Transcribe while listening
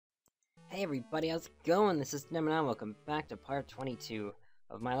Hey everybody, how's it going? This is Nemenon. Welcome back to part 22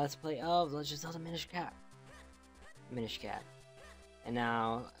 of my Let's Play of Legend of Zelda Minish Cap. And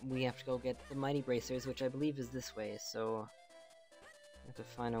now we have to go get the Mighty Bracers, which I believe is this way, so I have to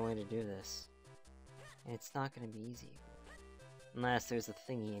find a way to do this. And it's not going to be easy. Unless there's a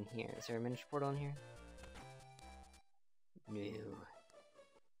thingy in here. Is there a Minish portal in here? No.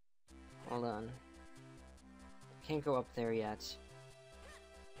 Hold on. Can't go up there yet.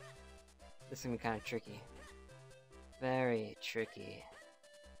 This is gonna be kind of tricky. Very tricky.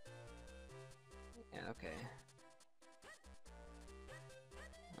 Yeah, okay.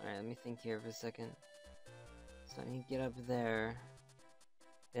 Alright, let me think here for a second. So I need to get up there.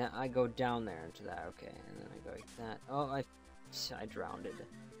 Yeah, I go down there into that, okay. And then I go like that. Oh, I drowned it.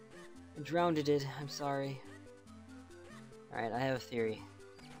 I drowned it, I'm sorry. Alright, I have a theory.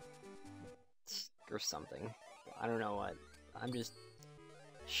 Or something. I don't know what. I'm just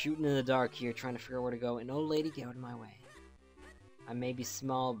shooting in the dark here, trying to figure out where to go, and old lady, get out of my way. I may be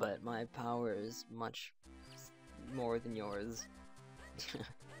small, but my power is much more than yours.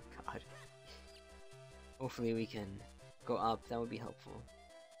 God. Hopefully we can go up, that would be helpful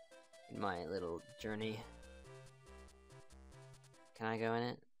in my little journey. Can I go in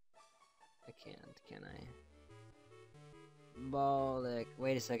it? I can't, can I? Bollock.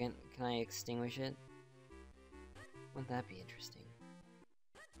 Wait a second, can I extinguish it? Wouldn't that be interesting?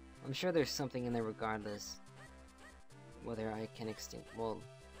 I'm sure there's something in there regardless. Whether I can extinguish... Well,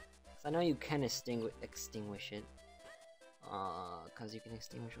 I know you can extinguish it. Cause you can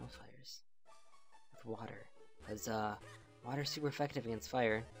extinguish all fires. With water. Cause, water's super effective against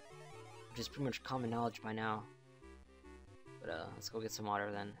fire. Which is pretty much common knowledge by now. But, let's go get some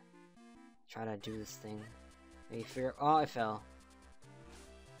water then. Try to do this thing. Maybe figure... Oh, I fell.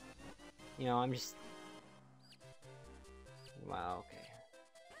 You know, I'm just... Wow, okay.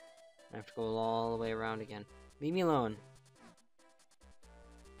 I have to go all the way around again. Leave me alone.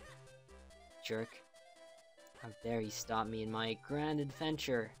 Jerk. How dare you stop me in my grand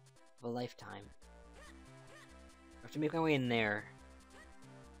adventure of a lifetime. I have to make my way in there.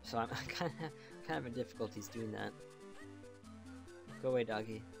 So I'm kind of having difficulties doing that. Go away,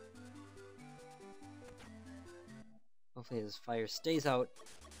 doggy. Hopefully this fire stays out.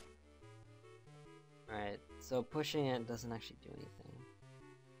 Alright, so pushing it doesn't actually do anything.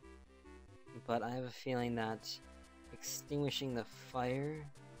 But I have a feeling that extinguishing the fire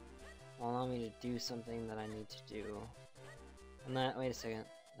will allow me to do something that I need to do. And that, wait a second.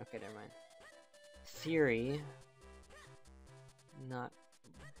 Okay, never mind. Theory. Not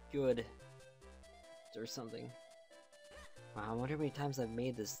good. Or something. Wow, I wonder how many times I've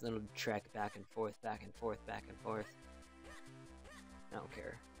made this little trek back and forth, back and forth, back and forth. I don't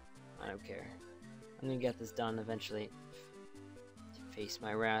care. I don't care. I'm gonna get this done eventually. Face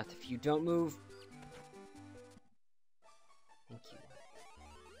my wrath if you don't move. Thank you.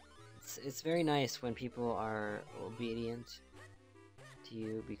 It's very nice when people are obedient to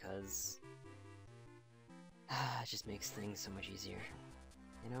you because it just makes things so much easier.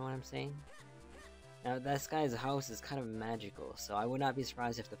 You know what I'm saying? Now this guy's house is kind of magical, so I would not be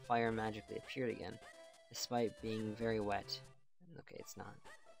surprised if the fire magically appeared again, despite being very wet. Okay, it's not.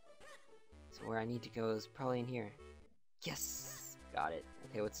 So where I need to go is probably in here. Yes! Got it.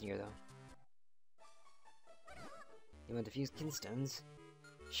 Okay, what's in here though? You want to fuse kinstones?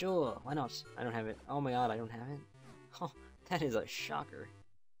 Sure, why not? I don't have it. Oh my god, I don't have it? Oh, that is a shocker.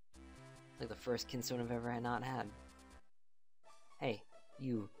 It's like the first kinstone I've ever not had. Hey,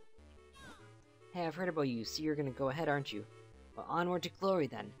 you. Hey, I've heard about you, so you're gonna go ahead, aren't you? Well, onward to glory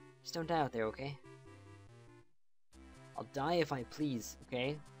then. Just don't die out there, okay? I'll die if I please,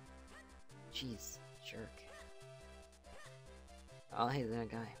 okay? Jeez, jerk. Oh, hey, that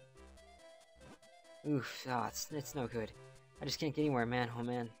guy. Oof, ah, it's no good. I just can't get anywhere, man. Oh,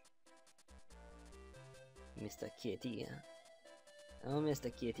 man. Mr. Kitty, huh? Oh, Mr.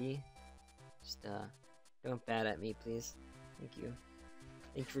 Kitty. Just, don't bat at me, please. Thank you.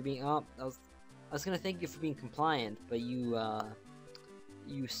 Thank you for being... Oh, I was gonna thank you for being compliant, but you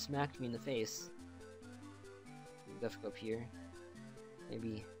smacked me in the face. We have to go up here.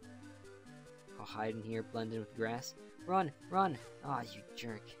 Maybe... I'll hide in here, blend in with the grass. Run! Run! Ah, you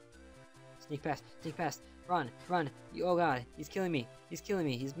jerk. Sneak past! Sneak past! Run! Run! Oh god, he's killing me! He's killing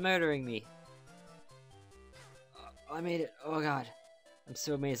me! He's murdering me! I made it! Oh god. I'm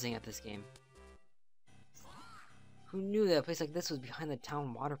so amazing at this game. Who knew that a place like this was behind the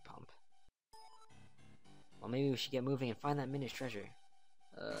town water pump? Well, maybe we should get moving and find that Minish treasure.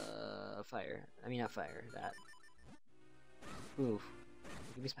 Fire. I mean, not fire. That. Oof.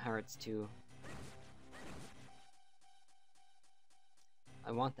 Give me some hearts, too.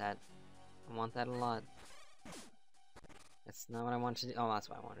 I want that. I want that a lot. That's not what I wanted to do. Oh, that's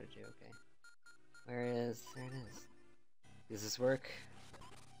what I wanted to do, okay. Where is... There it is. Does this work?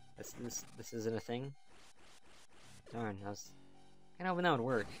 This isn't a thing? Darn, I was kinda hoping that would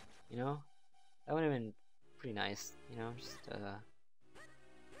work, you know? That would have been pretty nice, you know?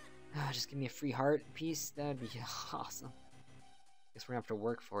 Just give me a free heart piece, that would be awesome. Guess we're gonna have to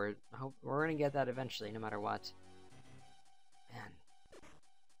work for it. I hope we're gonna get that eventually, no matter what. Man.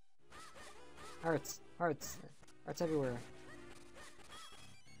 Hearts! Hearts! Hearts everywhere.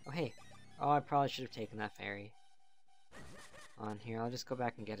 Oh, hey. Oh, I probably should have taken that fairy. On here, I'll just go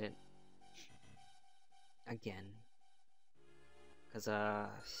back and get it. Again. Because,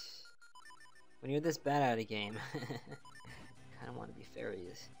 when you're this bad at a game, kinda want to be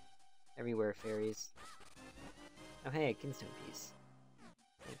fairies. Everywhere fairies. Oh, hey, a Kinstone piece.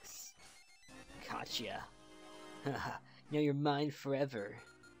 Thanks. Gotcha. Haha, now you're mine forever.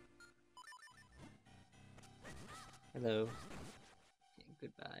 Hello.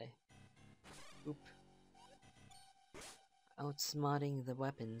 Goodbye. Oop. Outsmarting the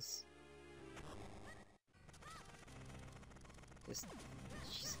weapons. Just...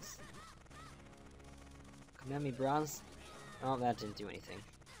 Jesus. Come at me, bros. Oh, that didn't do anything.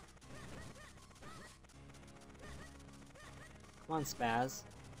 Come on, Spaz.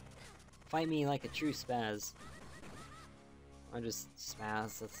 Fight me like a true Spaz. Or just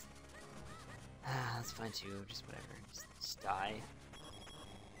Spaz, that's fine too, just whatever. Just die.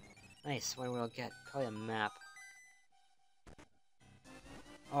 Nice, what will I get? Probably a map.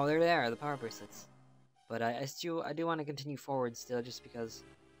 Oh, they're there, the power bracelets. But I do want to continue forward still, just because...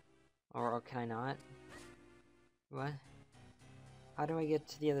 Or can I not? What? How do I get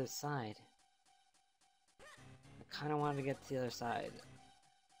to the other side? I kind of wanted to get to the other side.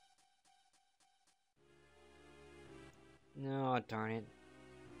 No, darn it.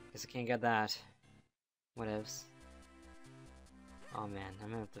 Guess I can't get that. Whatevs. Oh man, I'm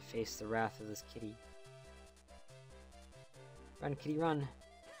gonna have to face the wrath of this kitty. Run, kitty, run!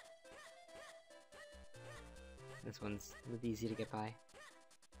 This one's a little easy to get by.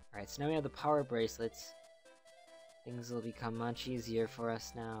 Alright, so now we have the power bracelets. Things will become much easier for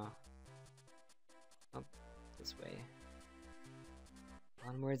us now. Oh, this way.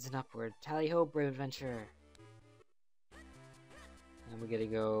 Onwards and upward. Tally-ho, brave adventurer! And we gotta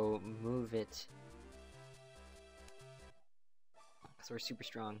go move it. Because we're super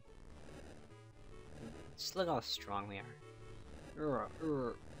strong. Just look how strong we are.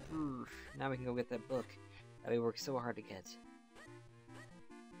 Now we can go get that book that we worked so hard to get.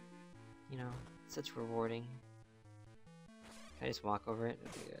 You know, such rewarding. Can I just walk over it?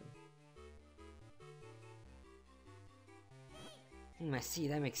 That'd be good. I see,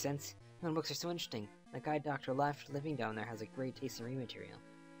 that makes sense. Nemenon books are so interesting. That guy Dr. Left living down there has a great taste in reading material.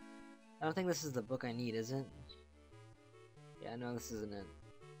 I don't think this is the book I need, is it? Yeah, no, this isn't it.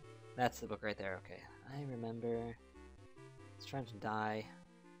 That's the book right there, okay. I remember. It's trying to die.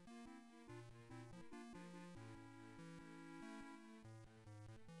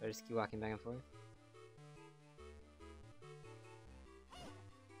 Do I just keep walking back and forth?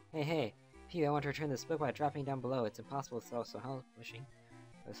 Hey, P, I want to return this book by dropping down below. It's impossible to throw, so help pushing.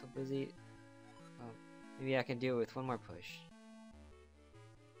 I was so busy. Oh, maybe I can do it with one more push.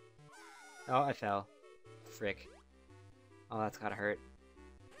 Oh, I fell. Frick. Oh, that's gotta hurt.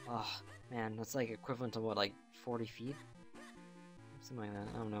 Oh, man, that's like equivalent to what, like 40 feet? Something like that,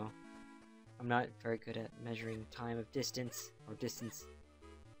 I don't know. I'm not very good at measuring time of distance, or distance.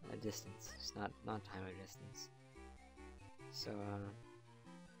 Distance, it's not time of distance. So,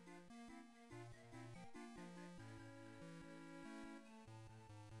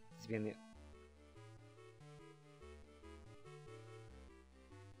 this being the...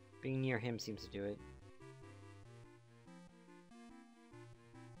 Being near him seems to do it.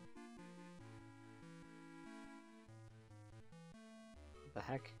 What the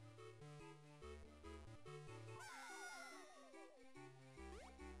heck?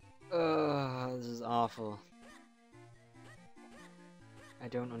 Ugh, this is awful. I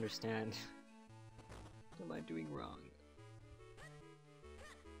don't understand. What am I doing wrong?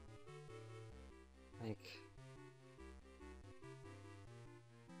 Like...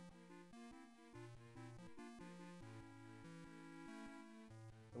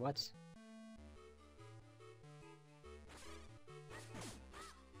 What?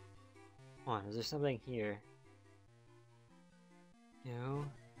 Come on, is there something here? No?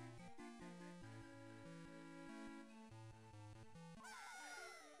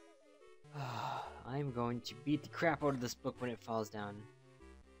 I'm going to beat the crap out of this book when it falls down.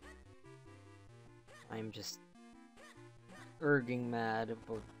 I'm just erging mad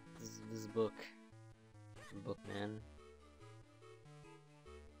about this book. Book, man.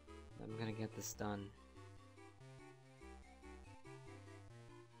 I'm gonna get this done.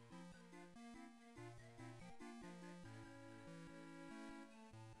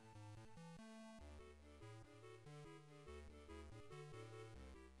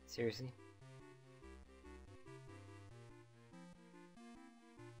 Seriously?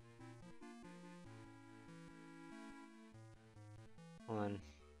 Hold on.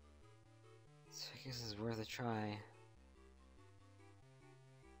 So I guess it's worth a try.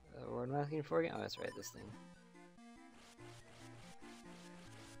 What am I asking for again? Oh, that's right, this thing.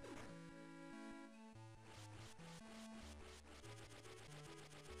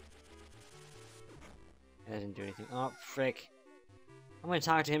 That didn't do anything. Oh, frick. I'm gonna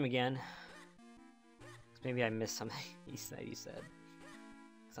talk to him again. 'Cause maybe I missed something he said.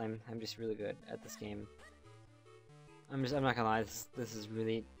 Cause I'm just really good at this game. I'm not gonna lie. This is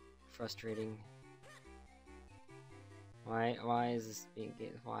really frustrating. Why is this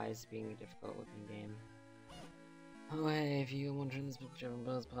being a difficult looking game? Oh hey, if you want to turn this book whichever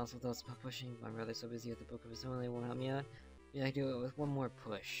as possible without pushing, my brother's so busy with the book of his own, they won't help me out. Maybe I can do it with one more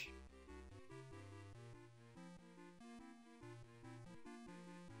push.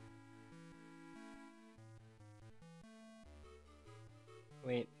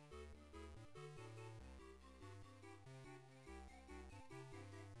 Wait.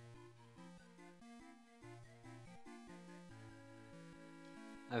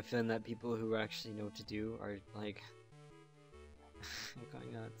 I have a feeling that people who actually know what to do are like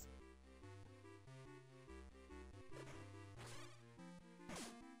going nuts.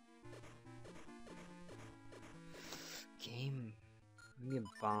 Game. Give me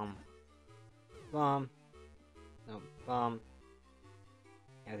a bomb. Bomb. No, bomb.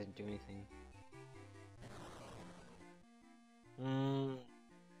 Yeah, I didn't do anything.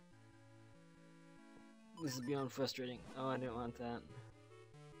 This is beyond frustrating. Oh, I didn't want that.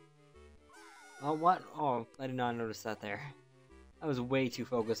 Oh, what? Oh, I did not notice that there. I was way too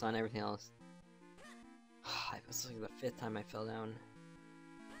focused on everything else. It was like the 5th time I fell down.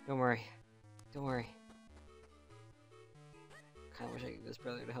 Don't worry. Don't worry. Kinda wish I could get this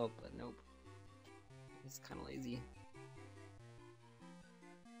brother to help, but nope. He's kinda lazy.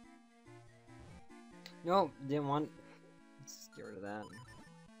 Nope, didn't want. Let's get rid of that.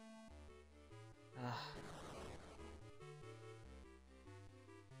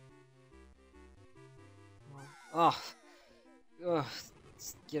 Oh,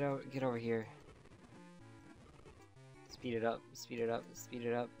 get over here. Speed it up, speed it up, speed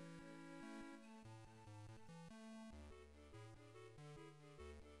it up.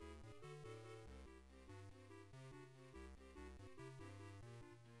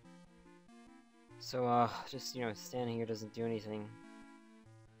 So, just, standing here doesn't do anything.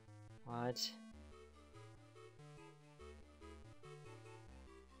 What?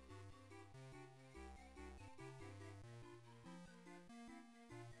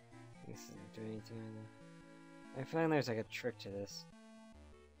 This isn't doing anything either. I feel like there's like a trick to this.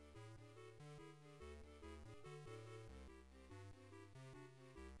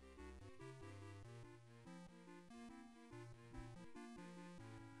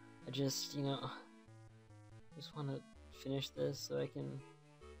 I just, just want to finish this so I can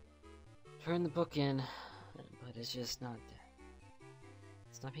turn the book in, but it's just not.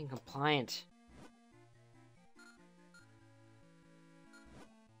 It's not being compliant.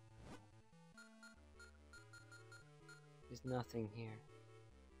 There's nothing here.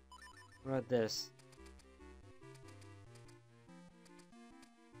 What about this?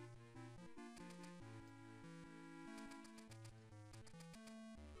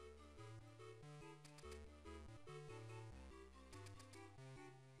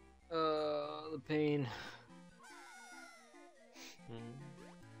 The pain.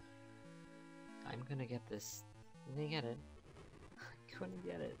 I'm gonna get this. I'm gonna get it. I'm gonna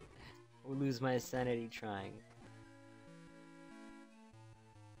get it. I'll lose my sanity trying.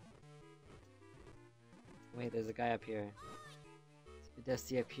 Wait, there's a guy up here. It's a bit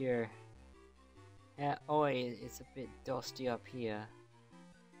dusty up here. Yeah, oh, it's a bit dusty up here.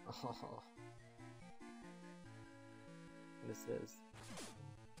 Oh. What is this?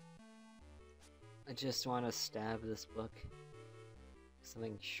 I just want to stab this book.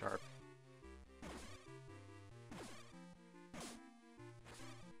 Something sharp.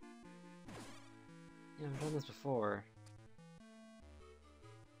 Yeah, I've done this before.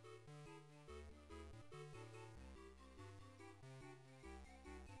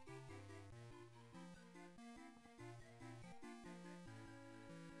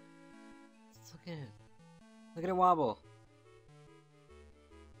 Let's look at it. Look at it wobble.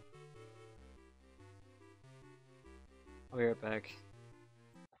 I'll be right back.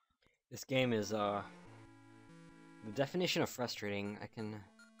 This game is the definition of frustrating. I can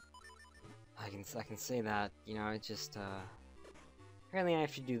say that. You know, it just apparently I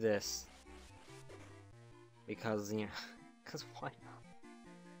have to do this because because why not?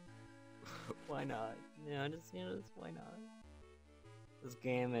 Why not? Just why not? This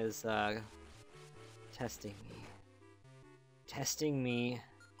game is testing me. Testing me.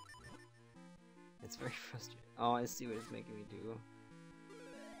 It's very frustrating. Oh, I see what it's making me do.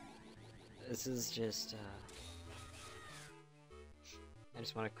 This is just I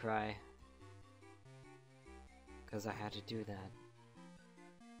just want to cry because I had to do that.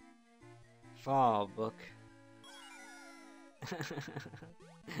 Fall, book.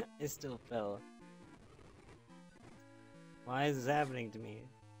 I still fell. Why is this happening to me?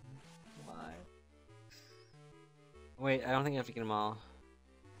 Why? Wait, I don't think I have to get them all.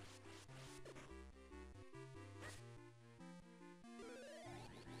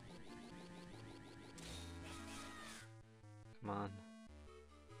 Come on.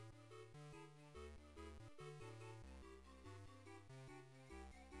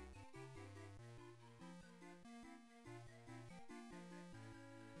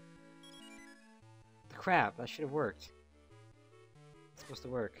 Crap, that should have worked. It's supposed to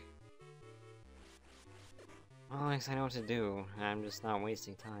work. Well, at least I know what to do. I'm just not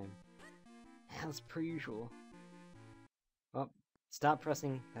wasting time. As per usual. Well, stop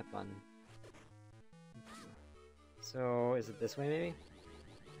pressing that button. So, is it this way, maybe?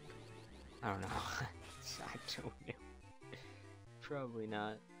 I don't know. I don't know. Probably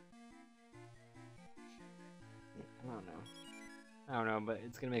not. I don't know. I don't know, but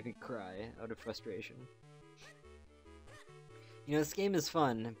it's gonna make me cry out of frustration. You know, this game is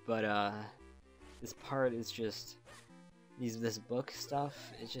fun, but this part is just this book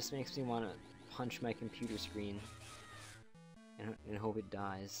stuff. It just makes me want to punch my computer screen and hope it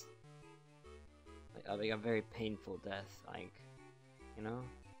dies. Like a very painful death, like, you know.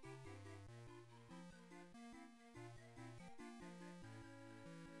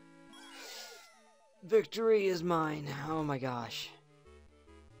 Victory is mine! Oh my gosh.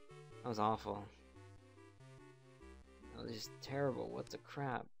 That was awful. That was just terrible. What the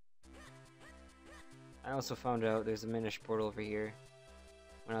crap? I also found out there's a Minish portal over here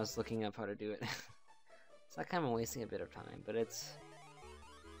when I was looking up how to do it. So I kind of wasting a bit of time, but it's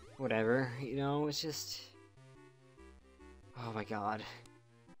whatever, you know, it's just... Oh my god.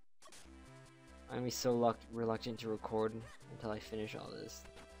 I'm gonna be so reluctant to record until I finish all this.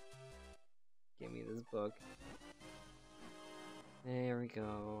 Give me this book. There we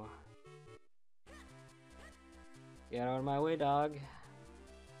go. Get out of my way, dog.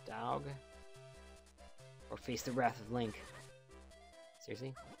 Dog. Or face the wrath of Link.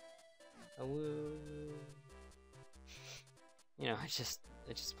 Seriously? Oh, you know, I just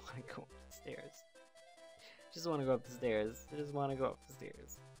want to go up the stairs. Just want to go up the stairs. I just want to go up the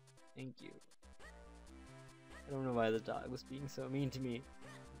stairs. Thank you. I don't know why the dog was being so mean to me.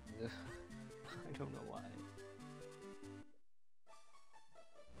 I don't know why.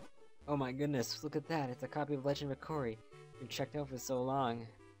 Oh my goodness, look at that. It's a copy of Legend of Korra. Been checked out for so long.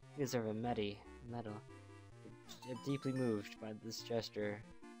 You deserve a medal. I'm deeply moved by this gesture.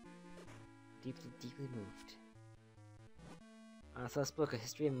 Deeply moved. So let's book A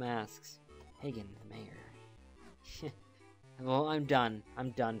History of Masks. Hagen, the mayor. Well, I'm done.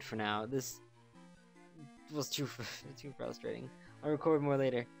 I'm done for now. This was too frustrating. I'll record more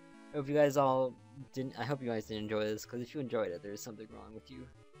later. I hope you guys did enjoy this, because if you enjoyed it, there's something wrong with you.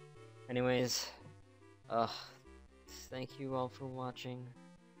 Anyways, thank you all for watching.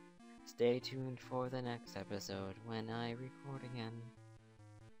 Stay tuned for the next episode when I record again.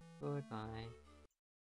 Goodbye.